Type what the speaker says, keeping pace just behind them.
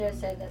They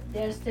said that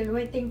they're still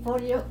waiting for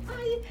you.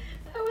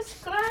 I was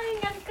crying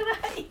and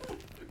crying.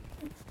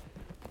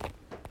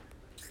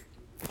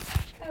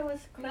 I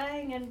was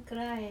crying and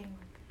crying.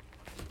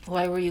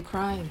 Why were you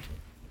crying?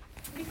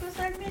 Because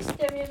I miss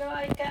them, you know.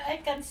 I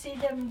can see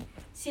them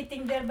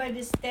sitting there by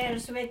the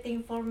stairs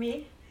waiting for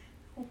me,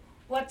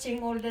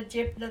 watching all the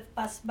jeep that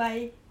pass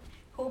by,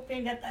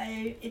 hoping that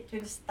it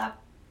will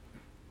stop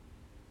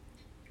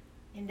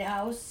in the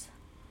house.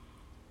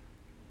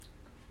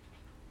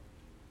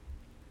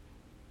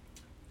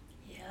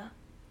 Yeah.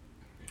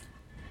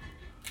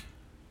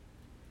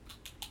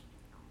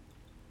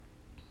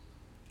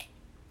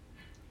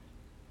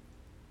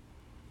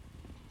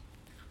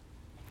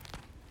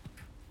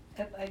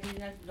 If I did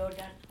not know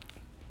that,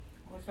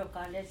 also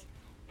college,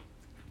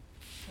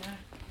 yeah,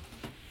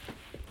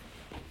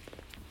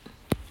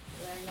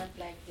 we are not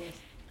like this.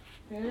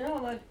 You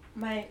know what,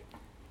 my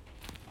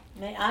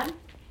aunt,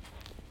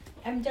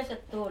 I'm just a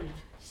tool.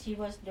 She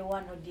was the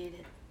one who did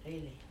it,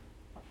 really.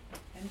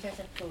 I'm just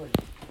a tool.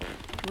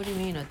 What do you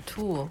mean, a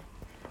tool?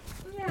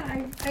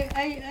 Yeah,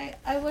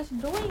 I was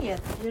doing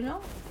it, you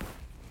know.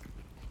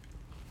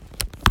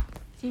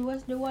 She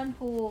was the one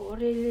who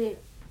really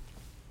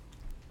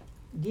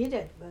did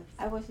it, but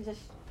I was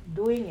just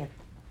doing it.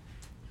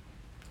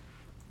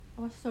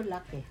 I was so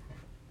lucky.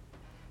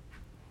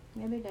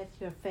 Maybe that's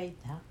your fate,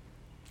 huh?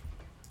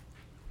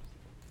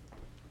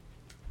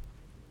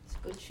 It's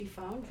good she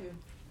found you.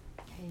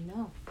 I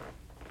know.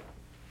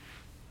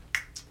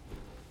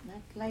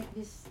 Not like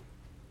these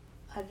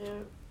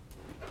other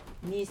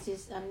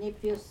nieces and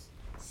nephews,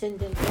 send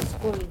them to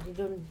school, they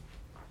don't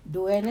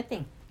do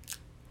anything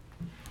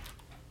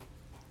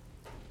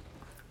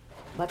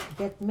but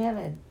get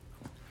married.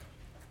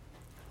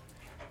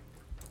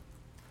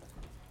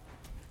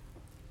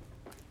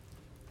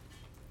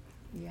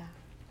 Yeah.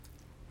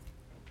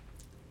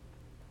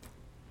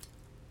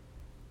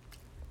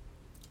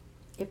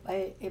 If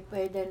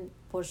I then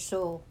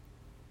pursue,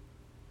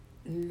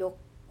 look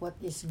what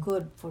is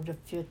good for the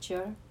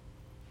future,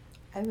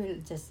 I will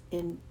just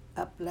end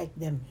up like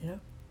them, you know.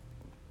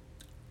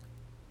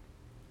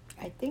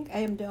 I think I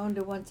am the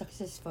only one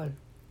successful.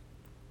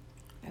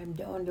 I'm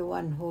the only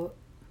one who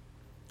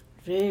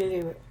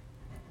really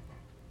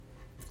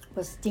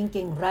was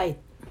thinking right.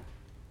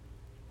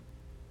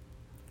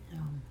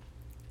 Um,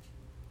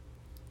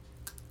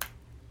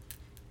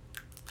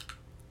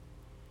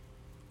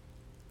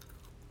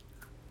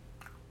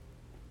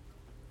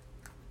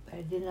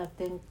 I did not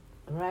think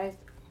right.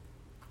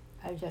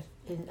 I just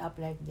end up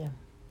like them.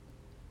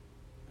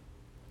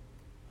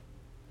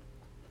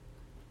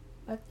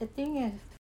 But the thing is,